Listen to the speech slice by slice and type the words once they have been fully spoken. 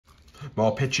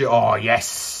More picture. Oh,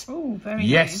 yes. Oh, very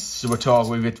yes. nice. So we're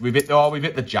talking, we've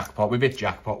hit the jackpot. We've hit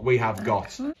jackpot. We have got.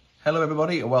 Excellent. Hello,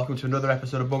 everybody, and welcome to another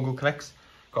episode of Bungle Collects.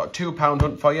 Got a £2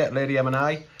 hunt for you, Lady M and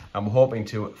I. And we're hoping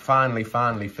to finally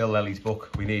fill Ellie's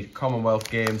book. We need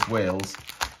Commonwealth Games, Wales.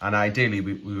 And ideally,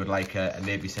 we would like a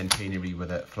Navy Centenary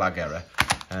with a flag error.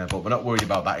 But we're not worried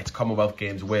about that. It's Commonwealth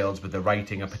Games Wales with the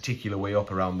writing a particular way up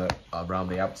around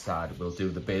the outside. We'll do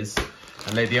the biz.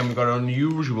 And Lady M, we've got an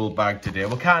unusual bag today.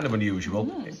 Well, kind of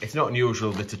unusual. It's not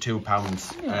unusual that it's a £2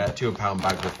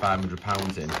 bag with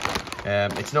 £500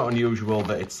 in. It's not unusual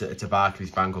that it's a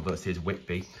Barclays bangle that says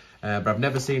Whitby. But I've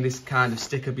never seen this kind of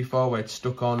sticker before where it's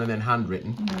stuck on and then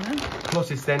handwritten. Yeah. Plus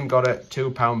it's then got a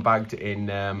 £2 bagged in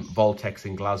Voltex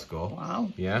in Glasgow. Wow.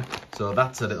 Yeah. So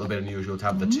that's a little bit unusual to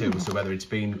have the two. So whether it's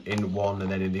been in one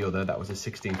and then in the other, that was the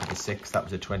 16th of the 6th, that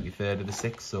was the 23rd of the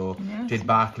 6th. So did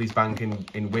Barclays Bank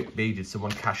in Whitby, did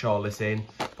someone cash all this in,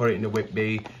 put it in the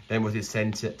Whitby, then was it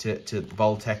sent to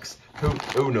Voltex?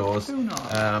 Who knows? Who knows?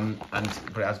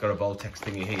 But it has got a Voltex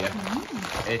thingy here.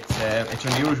 It's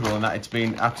unusual in that it's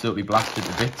been absolutely blasted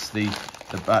to bits.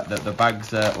 The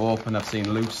bags are open. I've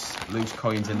seen loose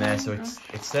coins in there, so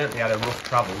it's certainly had a rough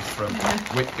travel from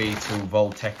Whitby to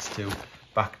Voltex to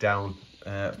back down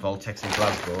Voltex in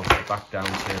Glasgow, back down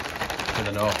to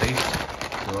the northeast.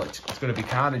 So it's going to be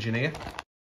carnage in here.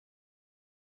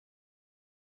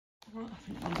 I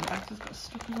think one of the bags has got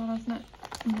stuck as well, hasn't it?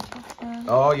 In the top there.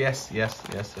 Oh yes. Oh,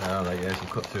 right, yes. You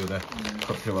cut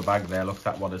through a bag there. Look,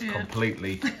 that one is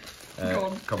completely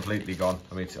gone.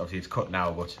 I mean, obviously it's cut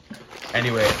now, but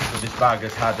anyway, so this bag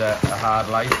has had a hard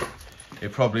life.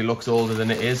 It probably looks older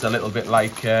than it is. A little bit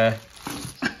like a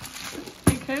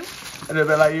little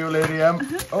bit like you, Lady M.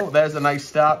 Oh, there's a nice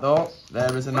start though.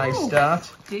 There is a nice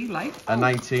start. Delightful. A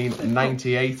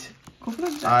 1998.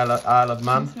 Isle of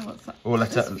Man. Oh,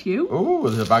 let's have a few. Oh,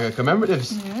 there's a bag of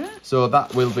commemoratives. Yeah. So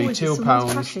that will be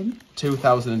 £2.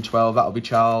 2012. That'll be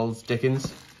Charles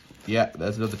Dickens. Yeah,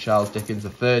 there's another Charles Dickens. A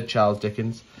third Charles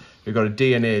Dickens. We've got a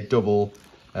DNA double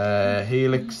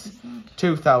helix.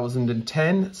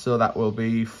 2010. So that will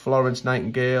be Florence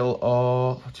Nightingale,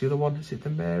 or what's the other one? Is it the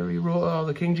Mary Road or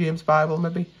the King James Bible?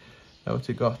 Maybe. Oh, what's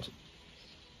it got?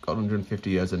 Got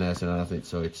 150 years of nursing, I think.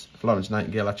 So it's Florence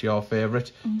Nightingale. That's your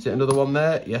favourite. Is it another one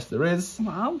there? Yes, there is.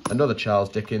 Wow. Another Charles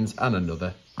Dickens and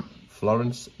another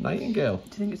Florence Nightingale. Do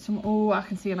you think it's some? Oh, I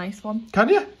can see a nice one. Can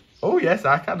you? Oh yes,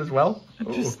 I can as well.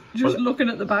 Just looking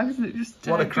at the bags, and it just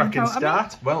what a cracking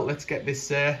start. Well, let's get this.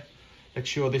 Let's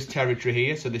show this territory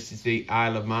here. So this is the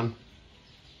Isle of Man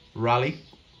Rally,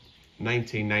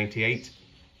 1998.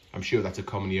 I'm sure that's a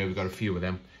common year. We've got a few of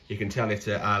them. You can tell it's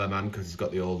Isle of Man because it's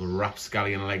got the old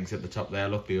rapscallion legs at the top there.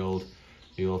 Look, the old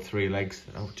 3 legs.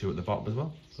 Oh, 2 at the bottom as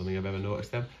well. Don't think I've ever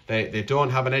noticed them. They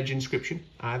don't have an edge inscription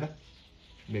either.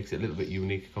 Makes it a little bit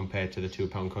unique compared to the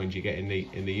 £2 coins you get in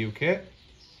the UK.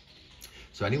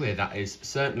 So anyway, that is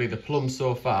certainly the plum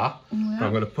so far. Yeah. But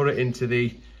I'm going to put it into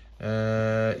the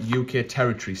UK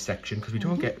territory section because we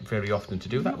don't get very often to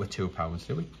do that with £2,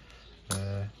 do we?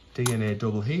 DNA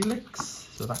double helix,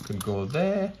 so that can go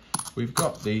there. We've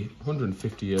got the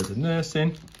 150 years of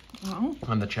nursing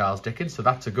and the Charles Dickens, so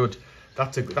that's a good.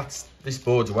 This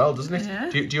bodes well, doesn't it? Yeah.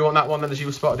 Do you want that one then, as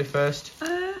you spotted it first?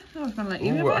 I was going to let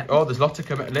you have it. Oh, there's lots of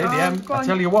Lady M. I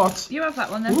tell you what. You have that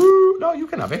one then. Woo, no, you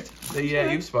can have it.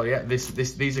 You've spotted it.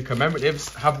 These are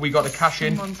commemoratives. Have we got a cash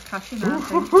in? Someone's cash in.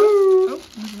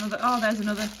 Oh, there's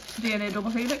another DNA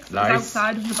double helix. Nice.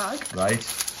 Outside of the bag. Right.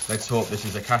 Let's hope this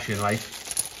is a cash in, like.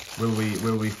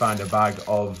 Will we find a bag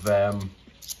of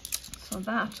so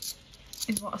that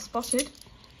is what I spotted.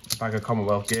 A bag of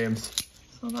Commonwealth Games.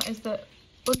 So that is the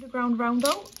Underground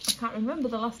Roundel. I can't remember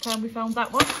the last time we found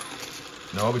that one.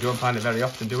 No, we don't find it very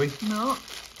often, do we? No. I'll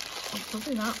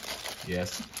probably that.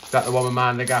 Yes. Is that the one with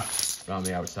Mind the Gap around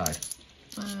the outside?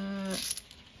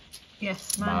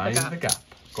 Yes, Mind the Gap.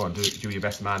 Go on, do your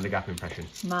best Mind the Gap impression.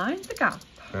 Mind the Gap.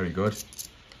 Very good.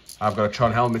 I've got a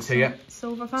Tron helmet here.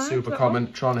 Silver fine. Super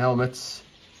common Tron helmets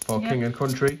for King and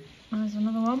Country. There's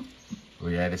another one. Oh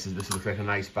yeah, this looks like a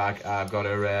nice bag. I've got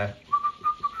a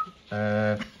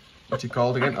what's it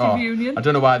called again? Union. I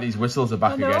don't know why these whistles are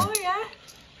back again. Oh yeah.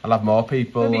 I'll have more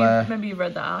people. Maybe you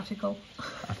read that article.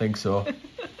 I think so.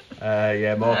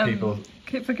 Yeah, more people.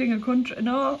 For King and Country?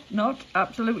 No,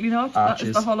 absolutely not. Arches. That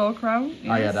is the Hollow Crown. Yes.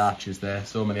 I had arches there.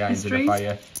 So many irons in the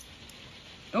fire.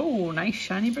 Oh, nice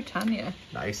shiny Britannia.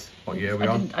 Nice. What year are we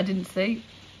on? I didn't see.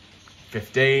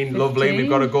 15. Lovely. We've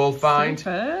got a gold find.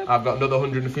 Superb. I've got another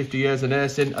 150 years of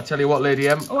nursing. I tell you what, Lady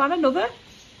M. Oh, and another.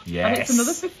 Yes. And it's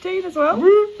another 15 as well.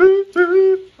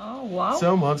 Oh, wow.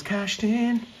 Someone's cashed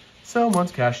in.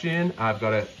 I've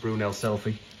got a Brunel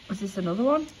selfie. Is this another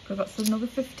one? Because that's another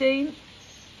 15.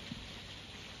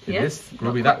 It is.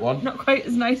 Grubby, that one. Not quite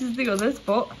as nice as the others,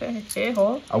 but hey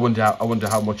ho. I wonder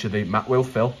how much of the mat will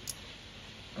fill.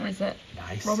 What is it?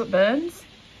 Nice. Robert Burns.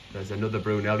 There's another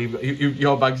Brunel.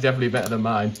 Your bag's definitely better than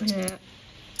mine. Yeah.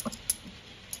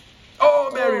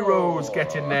 Oh, Mary Rose,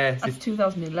 get in there. That's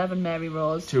 2011 Mary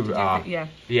Rose. Yeah,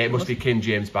 it must be King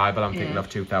James Bible. I'm thinking of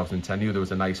 2010. I knew there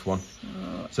was a nice one.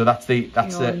 So that's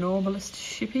your noblest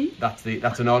shippy.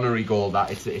 That's an honorary gold.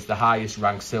 It's the highest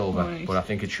rank silver, right. But I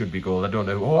think it should be gold. I don't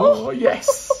know. Oh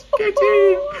yes, get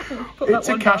in. It's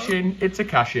a cash in. It's a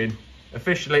cash in.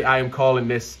 Officially, I am calling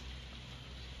this.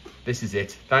 This is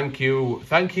it. Thank you,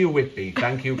 Whitby.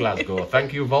 Thank you, Glasgow.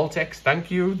 Thank you, Voltex. Thank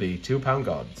you, the £2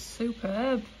 gods.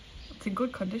 Superb. It's in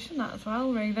good condition, that as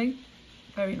well, really.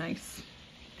 Very nice.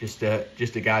 Just a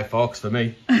Guy Fawkes for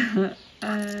me.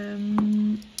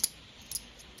 And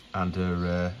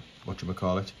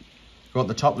whatchamacallit. You want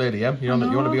the top, Lady M? You want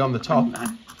to be on the top?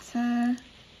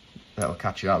 That'll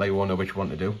catch you out. You won't know which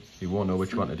one to do. You won't know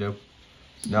which one to do.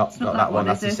 No, not that one.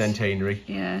 That's the centenary.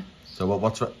 Yeah. So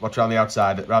what's around the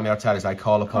outside? Around the outside is I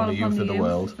call upon the youth of the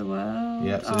world.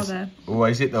 Yeah. So there. Oh,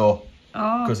 is it though?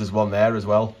 Oh. Because there's one there as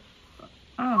well.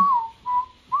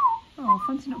 Oh,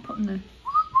 fancy not putting there.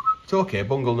 It's okay.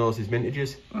 Bungle knows his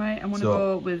mintages. Right, I'm gonna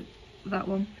go with that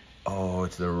one. Oh,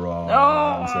 it's the wrong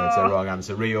answer. It's the wrong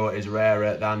answer. Rio is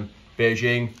rarer than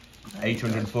Beijing.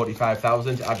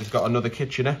 845,000. I've just got another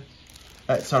Kitchener.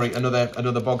 Sorry,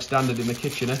 another bog standard in the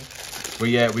Kitchener.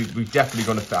 We've definitely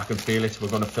gonna. I can feel it. We're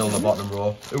gonna fill the bottom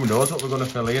row. Who knows what we're gonna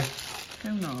fill here?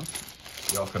 Who knows?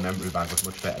 Your commemorative bag was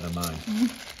much better than mine.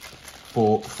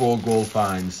 Four gold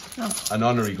finds, an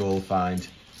honorary gold find,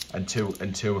 and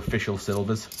two official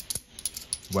silvers.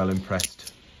 Well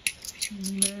impressed.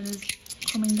 The rain is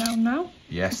coming down now.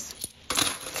 Yes.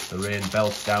 The rain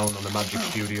belts down on the Magic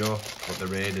Studio, but the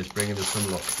rain is bringing us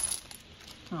some luck.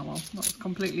 Oh well, that was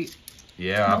completely.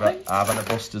 Yeah, I've had a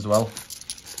bust as well.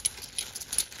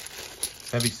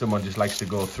 Maybe someone just likes to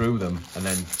go through them and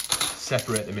then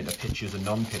separate them into pitchers and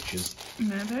non-pitchers.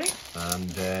 Maybe. And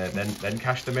then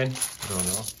cash them in. I don't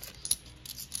know.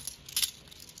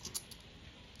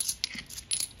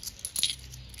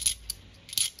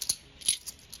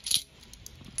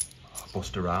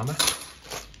 Busterama.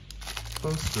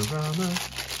 Busterama.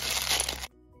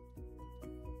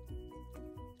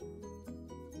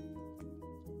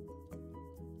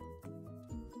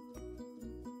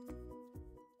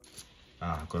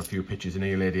 I've got a few pictures in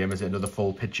here, Lady M. Is it another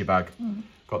full picture bag?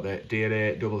 Got the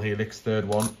DNA double helix, third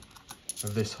one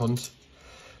of this hunt.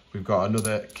 We've got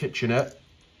another Kitchener,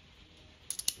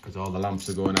 because all the lamps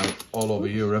are going out all over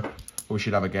Europe. We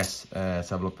should have a guess. Let's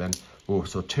have a look then. Oh,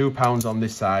 so £2 on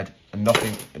this side and not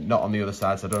on the other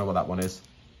side. So I don't know what that one is.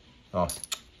 Oh,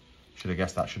 should have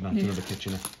guessed that, shouldn't I? Yeah. Another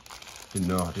Kitchener. I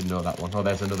didn't know that one. Oh,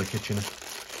 there's another Kitchener.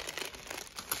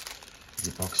 Is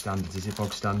it bog standards? Is it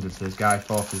bog standards? There's Guy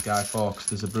Fawkes. There's Guy Fawkes.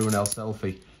 There's a Brunel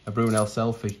selfie. A Brunel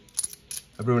selfie.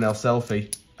 A Brunel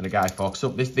selfie. And a Guy Fawkes. So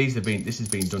this has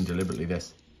been done deliberately.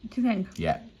 This. Do you think?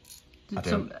 Yeah.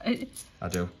 I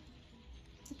do.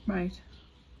 Right.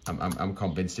 I'm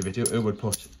convinced of it. Who would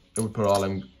put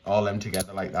all them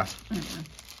together like that?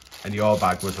 And your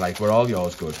bag was like, were all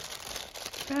yours good?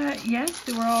 Yes,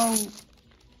 they were all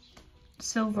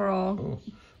silver or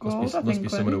gold. Must be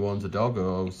someone who owns a dog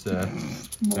or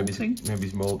maybe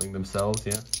he's moulting themselves.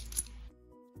 Yeah.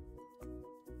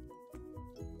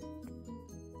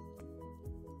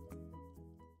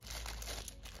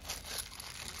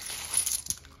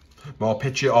 More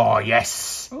picture. Oh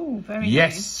yes. Oh, very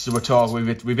yes. nice. So we're talking. We've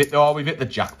hit the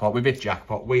jackpot. We've hit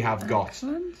jackpot. We have got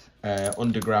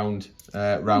underground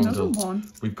roundel.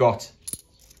 We've got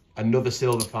another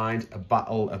silver find. A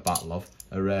battle of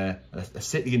a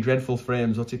City in Dreadful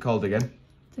Frames. What's it called again?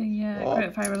 The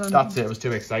Great Fire of London. That's it. I was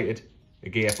too excited. A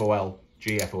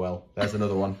GFOL. There's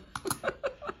another one.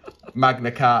 Magna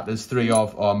Carta's 3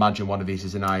 of. Or imagine one of these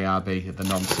is an IRB, the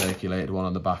non-circulated one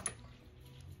on the back.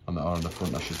 Or on the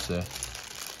front, I should say.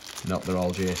 Nope, they're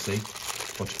all JC.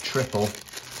 But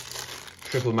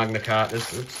triple Magna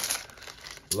Cartas.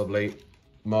 Oops. Lovely.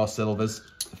 More silvers.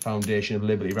 The Foundation of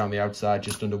Liberty around the outside,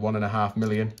 just under 1.5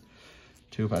 million.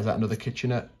 Is that another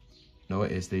Kitchener? No,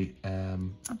 it is the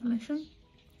Abolition.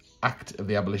 Act of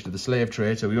the Abolition of the Slave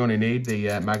Trade. So we only need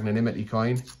the Magnanimity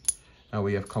coin. Now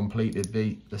we have completed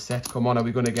the set. Come on, are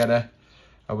we going to get an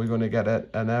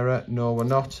error? No, we're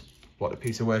not. What a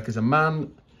piece of work as a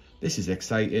man. This is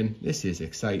exciting. This is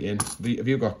exciting. Have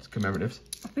you got commemoratives?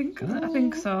 I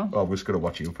think so. Oh, we're just going to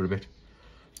watch you for a bit.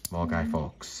 More Guy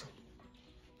Fawkes.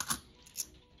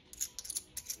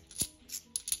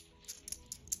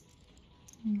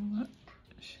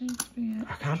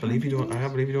 I can't believe you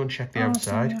don't check the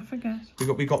outside. Sorry, I forget.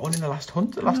 We got one in the last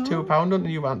hunt, the last £2 hunt, and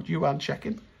you weren't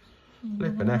checking.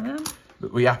 Flipping heck.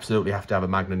 But we absolutely have to have a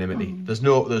magnanimity. There's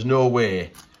no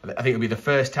way. I think it'll be the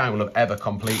first time we'll have ever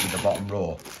completed the bottom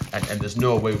row, and there's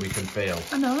no way we can fail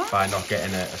by not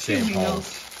getting a St.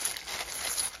 Paul's.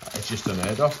 It's just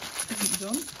unheard of. Is it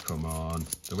done? Come on.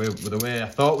 The way I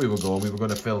thought we were going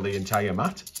to fill the entire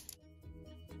mat.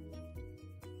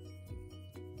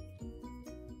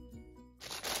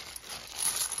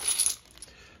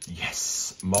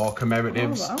 Yes, more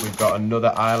commemoratives. Oh, wow. We've got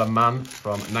another Isle of Man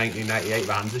from 1998.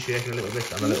 My hands are shaking a little bit.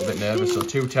 I'm a little bit nervous. So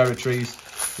 2 territories.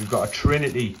 We've got a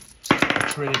Trinity.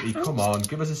 Come on,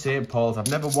 give us a St. Paul's. I've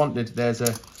never wanted. There's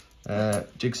a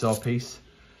jigsaw piece.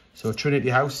 So Trinity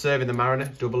House, serving the Mariner,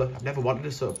 doubler. I've never wanted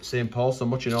a St. Paul so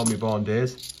much in all my born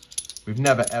days. We've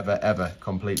never, ever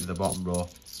completed the bottom row.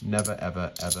 Never,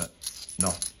 ever.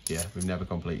 No, yeah, we've never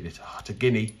completed it. Oh, it's a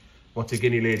guinea. What's a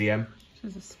guinea, Lady M?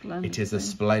 It is a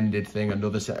splendid thing.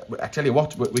 Another set. I tell you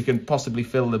what, we can possibly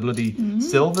fill the bloody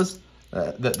silvers.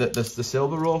 The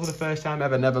silver row for the first time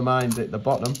ever. Never mind the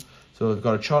bottom. So we've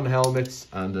got a Chon Helmets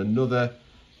and another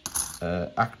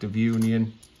Active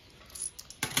Union.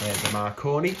 There's a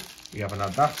Marconi. We haven't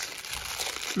had that.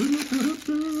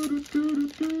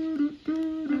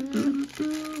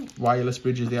 Wireless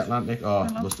Bridges, the Atlantic. Oh,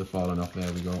 must have fallen off.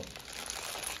 There we go.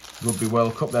 Rugby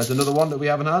World Cup. There's another one that we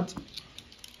haven't had.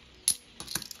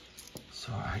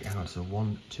 So, hang on. So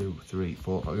 1, 2, 3,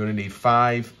 4. We're going to need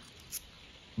 5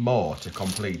 more to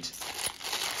complete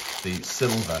the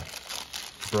silver,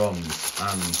 bronze,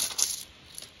 and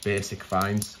basic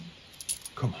finds.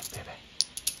 Come on, baby.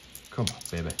 Come on,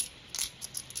 baby.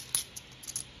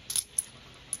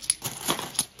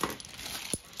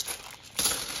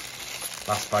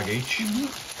 Last bag each.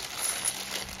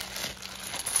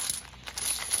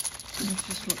 These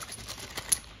just look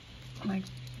like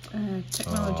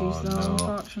technologies though,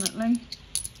 unfortunately.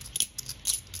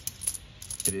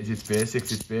 It's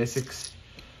basics.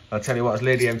 I'll tell you what, as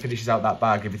Lady M finishes out that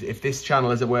bag, if this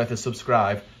channel isn't worth a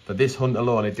subscribe, for this hunt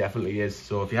alone, it definitely is.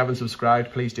 So if you haven't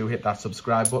subscribed, please do hit that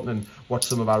subscribe button and watch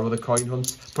some of our other coin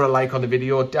hunts. Put a like on the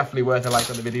video, definitely worth a like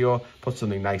on the video. Put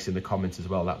something nice in the comments as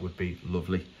well, that would be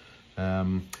lovely.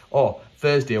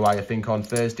 Thursday, I think on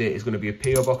Thursday is going to be a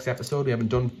PO Box episode. We haven't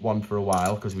done one for a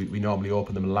while because we normally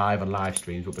open them live on live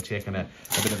streams, but we're taking a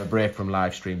bit of a break from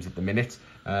live streams at the minute.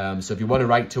 So if you want to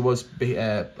write to us,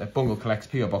 Bungle Collects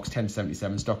PO Box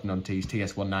 1077 Stockton-on-Tees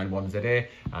TS191ZA,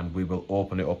 and we will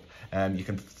open it up. You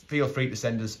can feel free to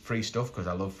send us free stuff because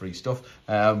I love free stuff,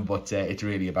 but it's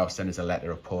really about sending us a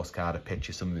letter, a postcard, a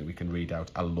picture, something that we can read out.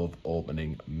 I love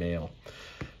opening mail.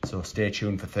 So stay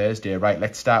tuned for Thursday. Right,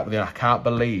 let's start with it. I can't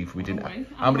believe we didn't.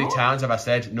 How many times have I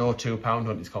said no £2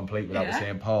 hunt is complete without a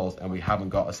St. Paul's, and we haven't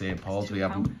got a St. Paul's.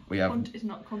 Hunt is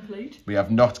not complete. We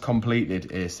have not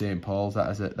completed a St. Paul's.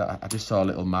 I just saw a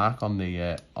little mark on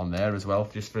the on there as well,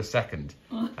 just for a second,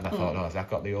 and I thought, oh, has that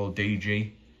got the old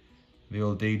DG? The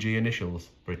old DG initials,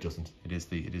 but it doesn't. It is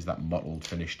that mottled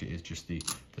finished. It is just the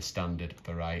standard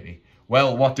variety.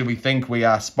 Well, what do we think? We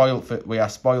are spoilt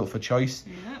for choice.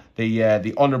 Yeah.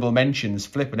 The honourable mentions,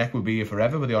 flipping heck, will be here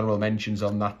forever with the honourable mentions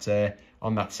on that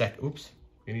second. Oops,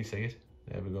 can you see it?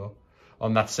 There we go.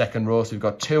 On that second row, so we've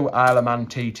got 2 Isle of Man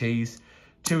TTs,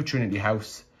 2 Trinity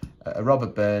House, a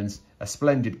Robert Burns, a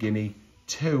Splendid Guinea,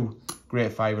 2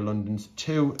 Great Five of Londons,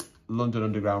 2 London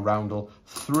Underground Roundel,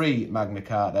 3 Magna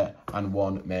Carta, and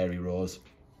 1 Mary Rose.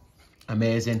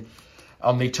 Amazing.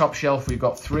 On the top shelf, we've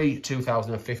got 3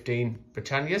 2015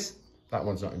 Britannias. That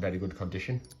one's not in very good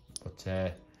condition, but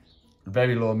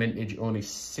very low mintage, only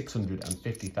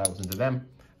 650,000 of them.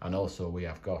 And also we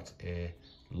have got a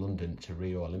London to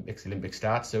Rio Olympics. The Olympics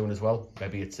start soon as well.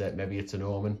 Maybe it's an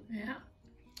omen. Yeah.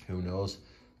 Who knows?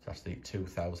 That's the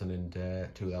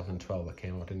 2012 that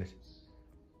came out, didn't it?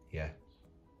 Yeah.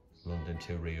 London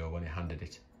to Rio when it handed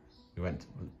it.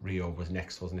 Rio was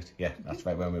next, wasn't it? Yeah, that's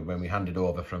right, when we handed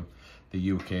over from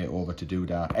the UK over to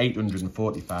Doodah.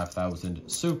 845,000,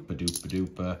 super duper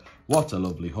duper. What a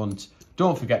lovely hunt.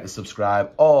 Don't forget to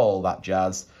subscribe, all that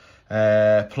jazz.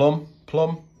 Plum.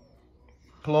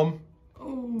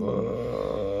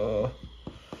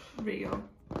 Rio.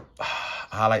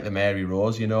 I like the Mary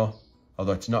Rose, you know,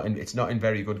 although it's not in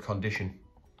very good condition.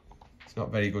 It's not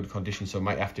very good condition, so it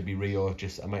might have to be Rio.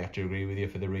 I might have to agree with you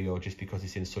for the Rio, just because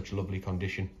it's in such lovely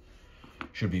condition.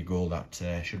 Should be a goal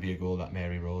that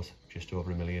Mary Rose, just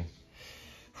over $1 million.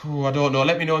 Ooh, I don't know.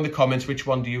 Let me know in the comments which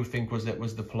one do you think was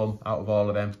the plum out of all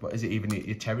of them. But is it even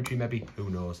your territory? Maybe, who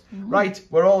knows? Right,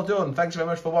 we're all done. Thanks very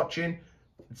much for watching.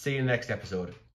 See you in the next episode.